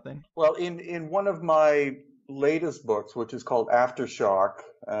means nothing. Well, in one of my latest books, which is called Aftershock,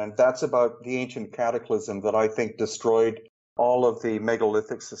 and that's about the ancient cataclysm that I think destroyed all of the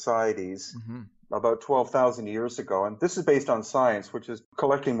megalithic societies about 12,000 years ago. And this is based on science, which is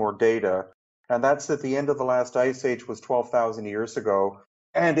collecting more data. And that's that the end of the last ice age was 12,000 years ago.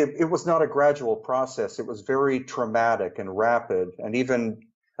 And it was not a gradual process. It was very traumatic and rapid. And even,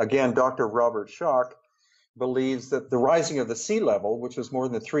 again, Dr. Robert Schoch believes that the rising of the sea level, which was more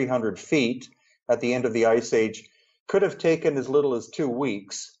than 300 feet at the end of the ice age, could have taken as little as 2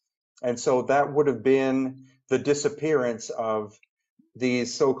 weeks. And so that would have been the disappearance of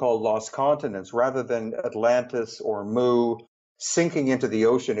these so-called lost continents. Rather than Atlantis or Mu sinking into the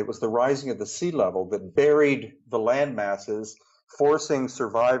ocean, it was the rising of the sea level that buried the land masses, forcing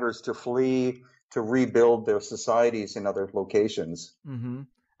survivors to flee to rebuild their societies in other locations.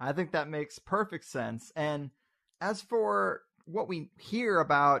 I think that makes perfect sense. And as for what we hear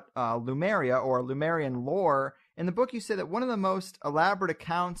about Lumeria or Lumerian lore, in the book you say that one of the most elaborate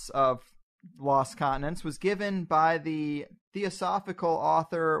accounts of lost continents was given by the theosophical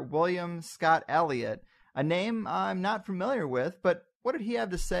author William Scott Elliott, a name I'm not familiar with, but what did he have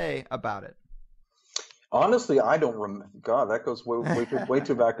to say about it? Honestly, I don't remember. God, that goes way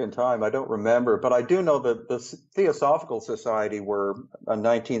too back in time. I don't remember. But I do know that the Theosophical Society were a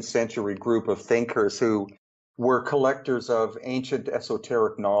 19th century group of thinkers who were collectors of ancient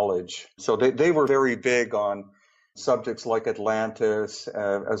esoteric knowledge. So they were very big on subjects like Atlantis,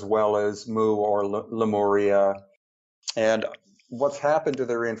 as well as Mu or Lemuria. And what's happened to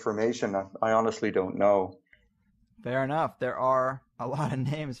their information, I honestly don't know. Fair enough. There are a lot of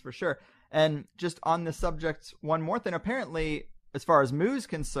names for sure. And just on this subject, one more thing. Apparently, as far as Mu's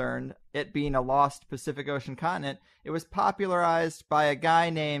concerned, it being a lost Pacific Ocean continent, it was popularized by a guy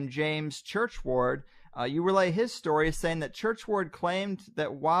named James Churchward. You relay his story, saying that Churchward claimed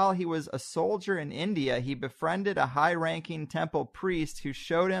that while he was a soldier in India, he befriended a high-ranking temple priest who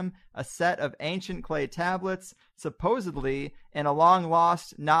showed him a set of ancient clay tablets, supposedly in a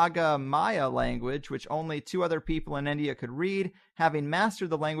long-lost Naga Maya language, which only 2 other people in India could read. Having mastered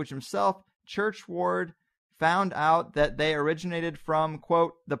the language himself, Churchward found out that they originated from,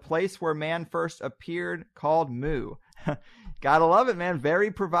 quote, the place where man first appeared, called Mu. Gotta love it, man.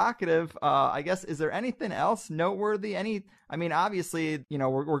 Very provocative. I guess, is there anything else noteworthy? Obviously,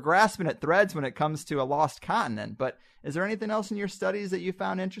 we're grasping at threads when it comes to a lost continent, but is there anything else in your studies that you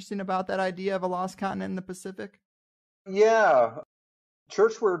found interesting about that idea of a lost continent in the Pacific? Yeah.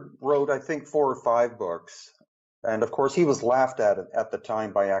 Churchward wrote, I think, 4 or 5 books. And of course, he was laughed at the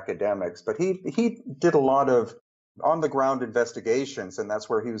time by academics, but he did a lot of on the ground investigations, and that's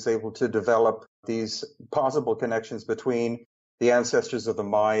where he was able to develop these possible connections between the ancestors of the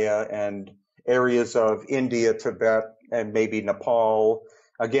Maya and areas of India, Tibet, and maybe Nepal.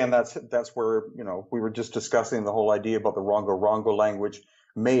 Again, that's where, we were just discussing the whole idea about the Rongo language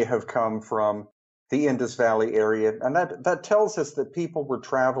may have come from the Indus Valley area. And that tells us that people were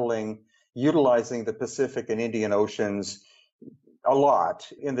traveling, utilizing the Pacific and Indian Oceans a lot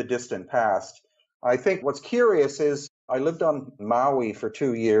in the distant past. I think what's curious is I lived on Maui for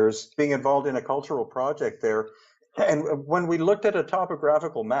 2 years, being involved in a cultural project there. And when we looked at a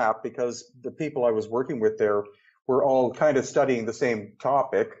topographical map, because the people I was working with there were all kind of studying the same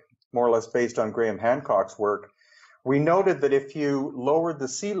topic, more or less based on Graham Hancock's work, we noted that if you lowered the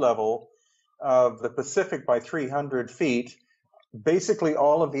sea level of the Pacific by 300 feet, basically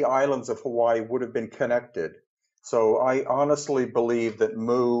all of the islands of Hawaii would have been connected. So I honestly believe that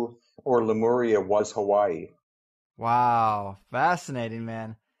Mu or Lemuria was Hawaii. Wow, fascinating,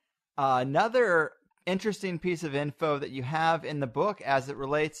 man. Another interesting piece of info that you have in the book as it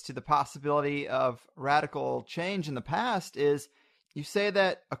relates to the possibility of radical change in the past is you say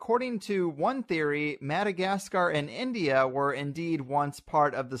that according to one theory, Madagascar and India were indeed once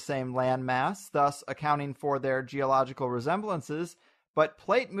part of the same landmass, thus accounting for their geological resemblances, but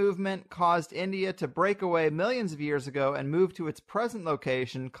plate movement caused India to break away millions of years ago and move to its present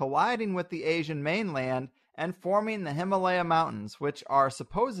location, colliding with the Asian mainland and forming the Himalaya Mountains, which are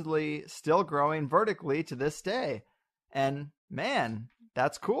supposedly still growing vertically to this day. And man,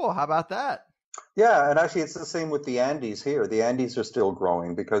 that's cool. How about that? Yeah, and actually it's the same with the Andes here. The Andes are still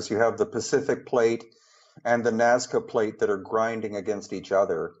growing because you have the Pacific plate and the Nazca plate that are grinding against each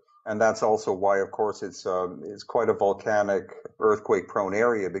other. And that's also why, of course, it's quite a volcanic, earthquake-prone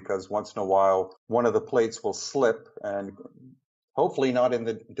area, because once in a while, one of the plates will slip, and hopefully not in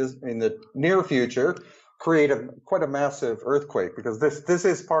the near future, create quite a massive earthquake, because this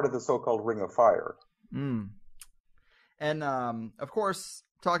is part of the so-called Ring of Fire. Mm. And of course,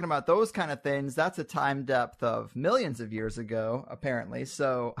 talking about those kind of things, that's a time depth of millions of years ago, apparently.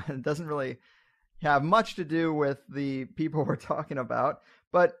 So it doesn't really have much to do with the people we're talking about.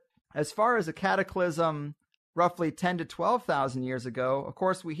 But as far as a cataclysm roughly 10 to 12,000 years ago, of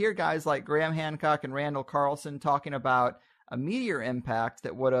course, we hear guys like Graham Hancock and Randall Carlson talking about a meteor impact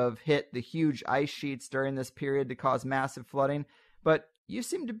that would have hit the huge ice sheets during this period to cause massive flooding. But you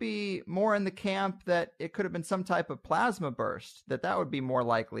seem to be more in the camp that it could have been some type of plasma burst, that would be more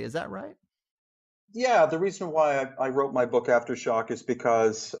likely. Is that right? Yeah, the reason why I wrote my book Aftershock is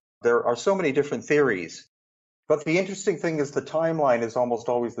because there are so many different theories. But the interesting thing is the timeline is almost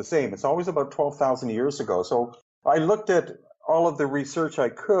always the same. It's always about 12,000 years ago. So I looked at all of the research I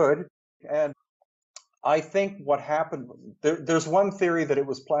could, and I think what happened, there's one theory that it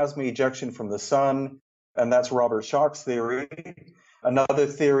was plasma ejection from the sun, and that's Robert Schoch's theory. Another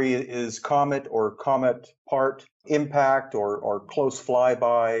theory is comet or comet part impact or close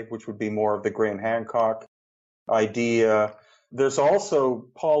flyby, which would be more of the Graham Hancock idea. There's also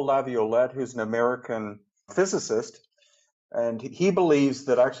Paul Laviolette, who's an American physicist, and he believes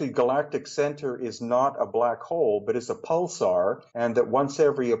that actually galactic center is not a black hole, but is a pulsar, and that once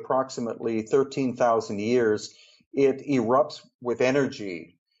every approximately 13,000 years, it erupts with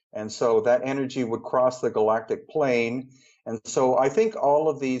energy. And so that energy would cross the galactic plane. And so I think all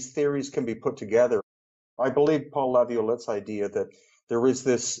of these theories can be put together. I believe Paul Laviolette's idea that there is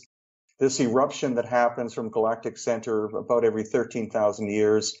this eruption that happens from galactic center about every 13,000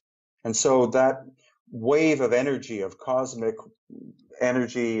 years. And so that wave of energy, of cosmic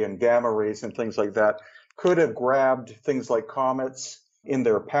energy and gamma rays and things like that, could have grabbed things like comets in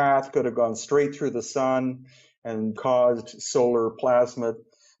their path, could have gone straight through the sun and caused solar plasma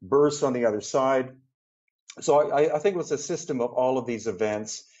bursts on the other side. So I think it was a system of all of these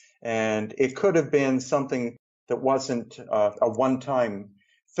events, and it could have been something that wasn't a one-time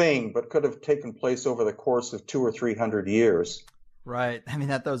thing, but could have taken place over the course of 200 or 300 years. Right. I mean,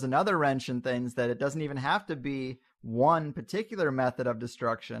 that throws another wrench in things, that it doesn't even have to be one particular method of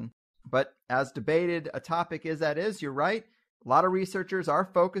destruction. But as debated a topic is, you're right. A lot of researchers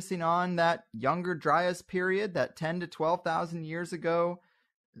are focusing on that Younger Dryas period, that 10 to 12,000 years ago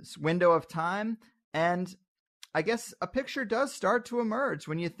window of time. And I guess a picture does start to emerge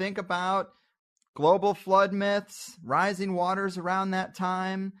when you think about global flood myths, rising waters around that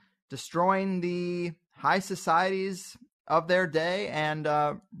time, destroying the high societies of their day, and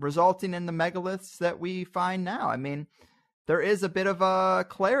resulting in the megaliths that we find now. I mean, there is a bit of a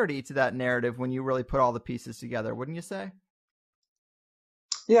clarity to that narrative when you really put all the pieces together, wouldn't you say?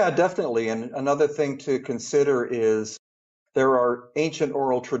 Yeah, definitely. And another thing to consider is there are ancient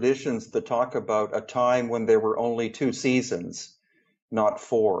oral traditions that talk about a time when there were only two seasons, not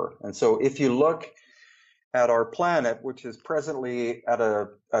four. And so if you look at our planet, which is presently at a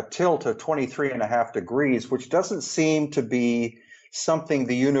tilt of 23 and a half degrees, which doesn't seem to be something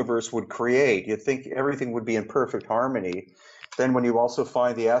the universe would create. You'd think everything would be in perfect harmony. Then, when you also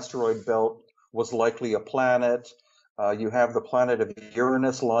find the asteroid belt was likely a planet, you have the planet of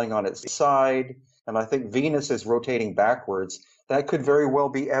Uranus lying on its side, and I think Venus is rotating backwards. That could very well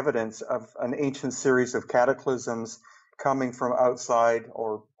be evidence of an ancient series of cataclysms coming from outside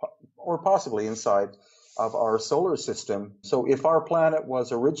or possibly inside of our solar system. So if our planet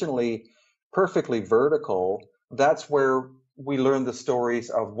was originally perfectly vertical, that's where we learn the stories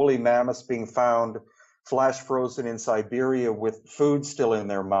of woolly mammoths being found flash frozen in Siberia with food still in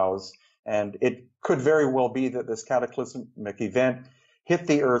their mouths. And it could very well be that this cataclysmic event hit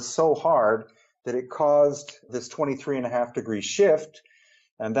the Earth so hard that it caused this 23.5 degree shift.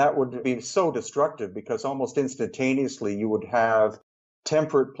 And that would be so destructive because almost instantaneously you would have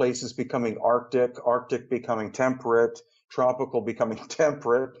temperate places becoming Arctic, Arctic becoming temperate, tropical becoming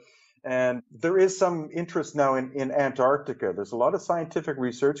temperate. And there is some interest now in Antarctica. There's a lot of scientific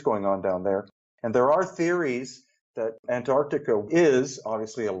research going on down there. And there are theories that Antarctica is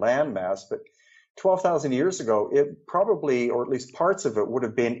obviously a landmass, but 12,000 years ago, it probably, or at least parts of it, would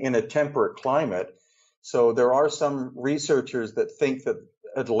have been in a temperate climate. So there are some researchers that think that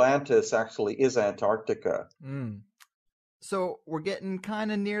Atlantis actually is Antarctica. Mm. So we're getting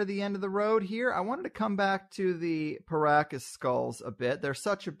kind of near the end of the road here. I wanted to come back to the Paracas skulls a bit. They're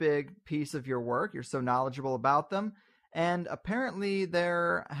such a big piece of your work. You're so knowledgeable about them. And apparently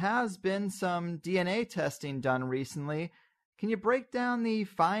there has been some DNA testing done recently. Can you break down the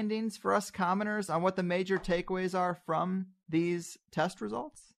findings for us commoners on what the major takeaways are from these test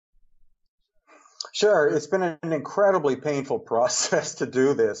results? Sure, it's been an incredibly painful process to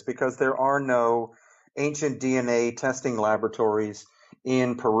do this because there are no ancient DNA testing laboratories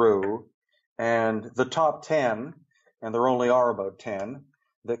in Peru. And the top 10, and there only are about 10,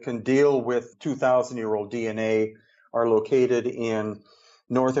 that can deal with 2,000-year-old DNA are located in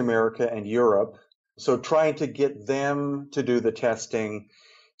North America and Europe. So trying to get them to do the testing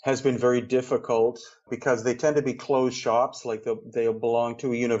has been very difficult because they tend to be closed shops, like they'll belong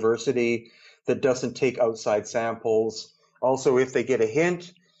to a university that doesn't take outside samples. Also, if they get a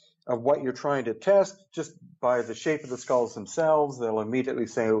hint of what you're trying to test just by the shape of the skulls themselves, they'll immediately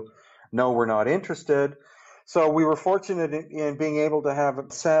say, no, we're not interested. So we were fortunate in being able to have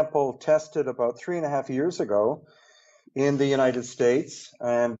a sample tested about 3.5 years ago in the United States.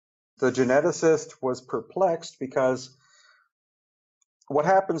 And the geneticist was perplexed because what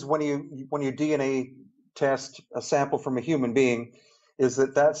happens when you DNA test a sample from a human being is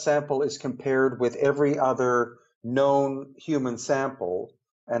that sample is compared with every other known human sample,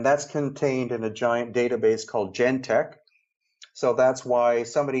 and that's contained in a giant database called Gentech. So that's why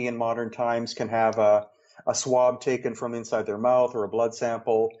somebody in modern times can have a swab taken from inside their mouth or a blood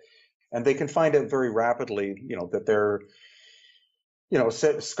sample, and they can find out very rapidly, that they're,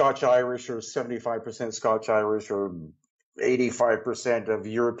 Scotch Irish or 75% Scotch Irish or 85% of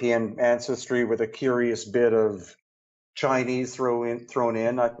European ancestry with a curious bit of Chinese thrown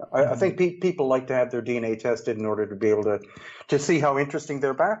in. I think people like to have their DNA tested in order to be able to see how interesting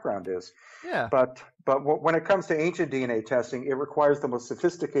their background is. Yeah. But when it comes to ancient DNA testing, it requires the most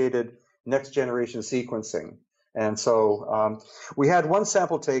sophisticated next generation sequencing. And so we had one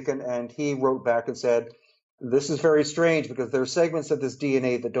sample taken, and he wrote back and said, "This is very strange because there are segments of this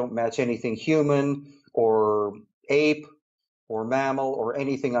DNA that don't match anything human or ape or mammal or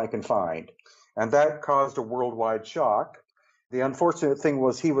anything I can find." And that caused a worldwide shock. The unfortunate thing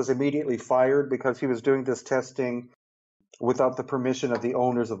was he was immediately fired because he was doing this testing without the permission of the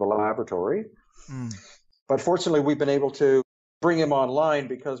owners of the laboratory. Mm. But fortunately, we've been able to bring him online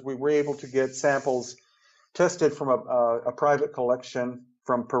because we were able to get samples tested from a private collection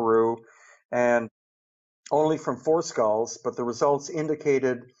from Peru and only from 4 skulls, but the results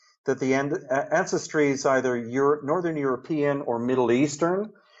indicated that the ancestry is either Northern European or Middle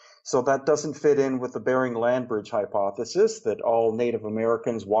Eastern. So that doesn't fit in with the Bering Land Bridge hypothesis that all Native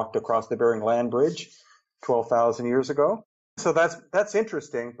Americans walked across the Bering Land Bridge 12,000 years ago. So that's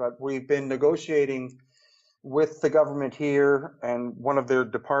interesting, but we've been negotiating with the government here and one of their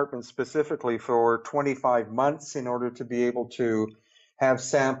departments specifically for 25 months in order to be able to have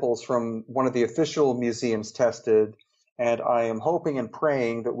samples from one of the official museums tested. And I am hoping and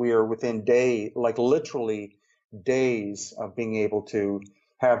praying that we are within literally days of being able to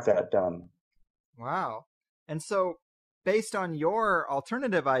have that done. Wow. And so based on your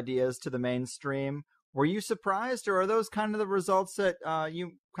alternative ideas to the mainstream, were you surprised, or are those kind of the results that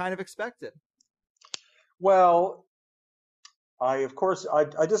you kind of expected? Well, of course,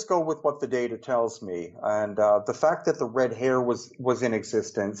 I just go with what the data tells me, and the fact that the red hair was in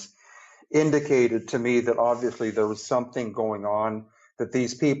existence indicated to me that obviously there was something going on, that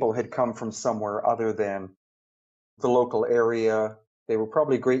these people had come from somewhere other than the local area. They were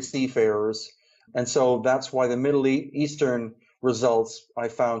probably great seafarers. And so that's why the Middle Eastern results I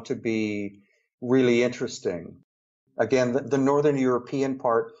found to be really interesting. Again, the Northern European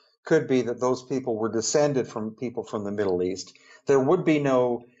part could be that those people were descended from people from the Middle East. There would be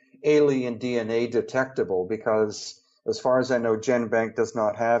no alien DNA detectable because, as far as I know, GenBank does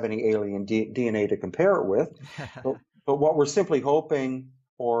not have any alien DNA to compare it with. But what we're simply hoping,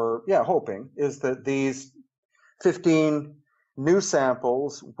 is that these 15 new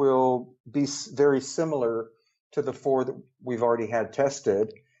samples will be very similar to the 4 that we've already had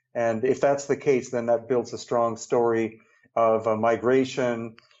tested. And if that's the case, then that builds a strong story of a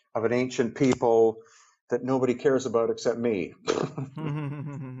migration of an ancient people that nobody cares about except me.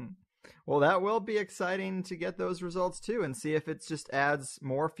 Well, that will be exciting to get those results too and see if it just adds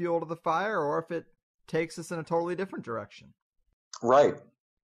more fuel to the fire or if it takes us in a totally different direction. Right.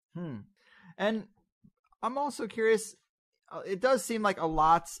 And I'm also curious, it does seem like a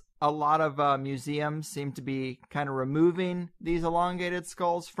lot of museums seem to be kind of removing these elongated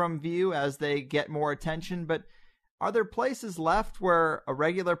skulls from view as they get more attention, but are there places left where a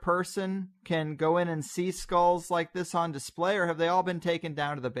regular person can go in and see skulls like this on display, or have they all been taken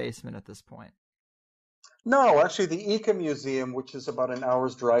down to the basement at this point? No, actually, the Ika Museum, which is about an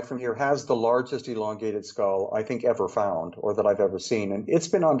hour's drive from here, has the largest elongated skull I think ever found or that I've ever seen. And it's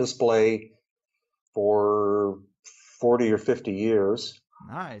been on display for 40 or 50 years.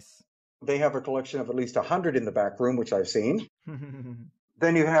 Nice. They have a collection of at least 100 in the back room, which I've seen.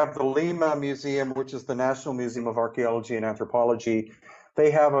 Then you have the Lima Museum, which is the National Museum of Archaeology and Anthropology.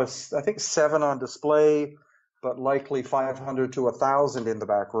 They have, I think, 7 on display, but likely 500 to 1,000 in the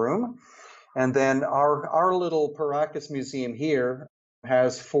back room. And then our little Paracas Museum here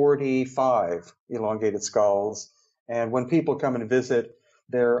has 45 elongated skulls. And when people come and visit,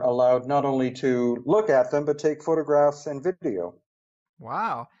 they're allowed not only to look at them, but take photographs and video.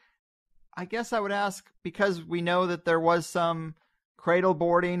 Wow. I guess I would ask, because we know that there was some cradle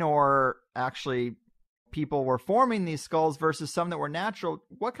boarding, or actually people were forming these skulls versus some that were natural.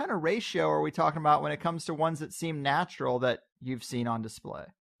 What kind of ratio are we talking about when it comes to ones that seem natural that you've seen on display?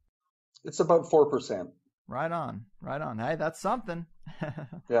 It's about 4%. Right on. Hey, that's something.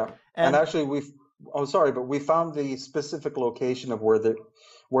 Yeah. And actually we found the specific location of where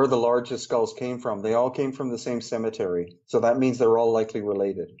the largest skulls came from. They all came from the same cemetery. So that means they're all likely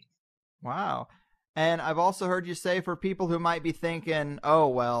related. Wow. And I've also heard you say, for people who might be thinking, oh,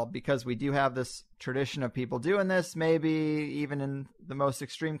 well, because we do have this tradition of people doing this, maybe even in the most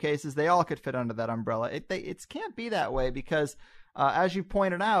extreme cases, they all could fit under that umbrella. It can't be that way because, as you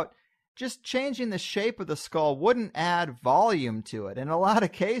pointed out, just changing the shape of the skull wouldn't add volume to it. In a lot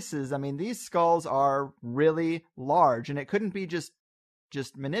of cases, I mean, these skulls are really large, and it couldn't be just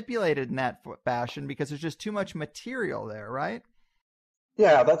manipulated in that fashion because there's just too much material there, right?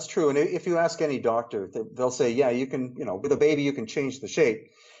 Yeah, that's true. And if you ask any doctor, they'll say, yeah, you can, with a baby, you can change the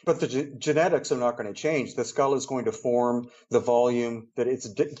shape, but the genetics are not going to change. The skull is going to form the volume that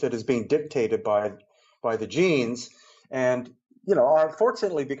is being dictated by the genes. And,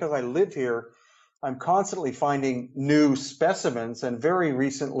 fortunately, because I live here, I'm constantly finding new specimens. And very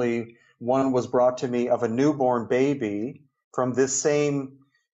recently, one was brought to me of a newborn baby from this same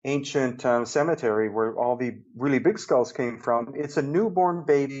ancient cemetery where all the really big skulls came from. It's a newborn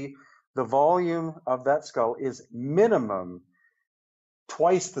baby. The volume of that skull is minimum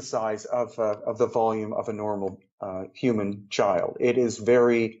twice the size of the volume of a normal human child. It is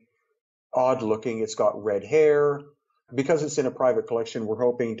very odd looking. It's got red hair. Because it's in a private collection, we're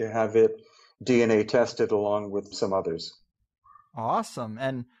hoping to have it DNA tested along with some others. Awesome.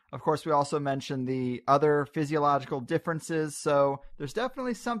 And of course, we also mentioned the other physiological differences. So there's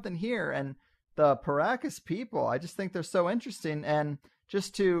definitely something here. And the Paracas people, I just think they're so interesting. And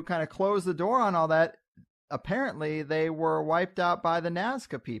just to kind of close the door on all that, apparently they were wiped out by the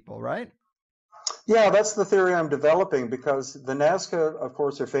Nazca people, right? Yeah, that's the theory I'm developing, because the Nazca, of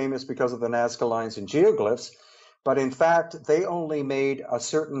course, are famous because of the Nazca lines and geoglyphs. But in fact, they only made a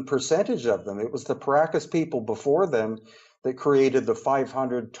certain percentage of them. It was the Paracas people before them that created the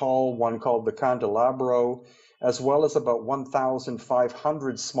 500 tall one called the Candelabro, as well as about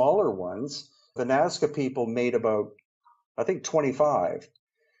 1,500 smaller ones. The Nazca people made about, I think, 25.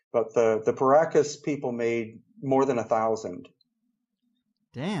 But the Paracas people made more than 1,000.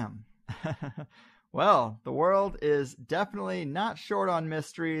 Damn. Well, the world is definitely not short on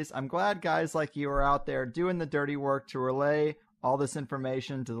mysteries. I'm glad guys like you are out there doing the dirty work to relay all this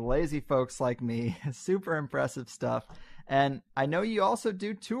information to the lazy folks like me. Super impressive stuff. And I know you also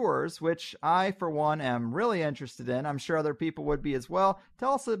do tours, which I, for one, am really interested in. I'm sure other people would be as well.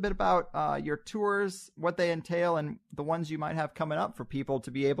 Tell us a bit about your tours, what they entail, and the ones you might have coming up for people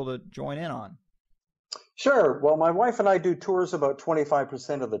to be able to join in on. Sure. Well, my wife and I do tours about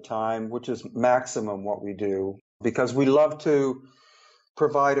 25% of the time, which is maximum what we do, because we love to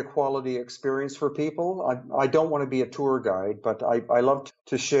provide a quality experience for people. I don't want to be a tour guide, but I love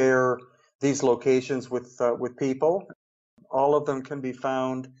to share these locations with people. All of them can be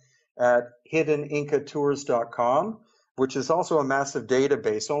found at hiddenincatours.com, which is also a massive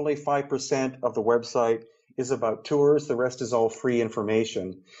database. Only 5% of the website is about tours. The rest is all free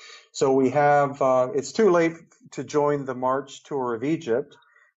information. So we have, it's too late to join the March tour of Egypt,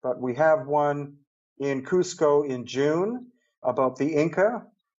 but we have one in Cusco in June about the Inca,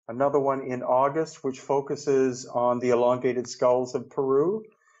 another one in August, which focuses on the elongated skulls of Peru.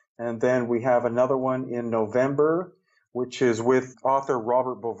 And then we have another one in November, which is with author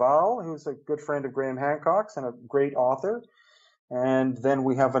Robert Boval, who's a good friend of Graham Hancock's and a great author. And then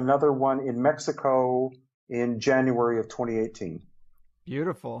we have another one in Mexico in January of 2018.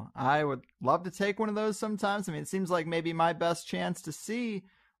 Beautiful. I would love to take one of those sometimes. I mean, it seems like maybe my best chance to see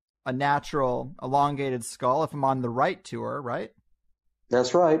a natural elongated skull if I'm on the right tour, right?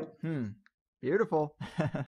 That's right. Beautiful.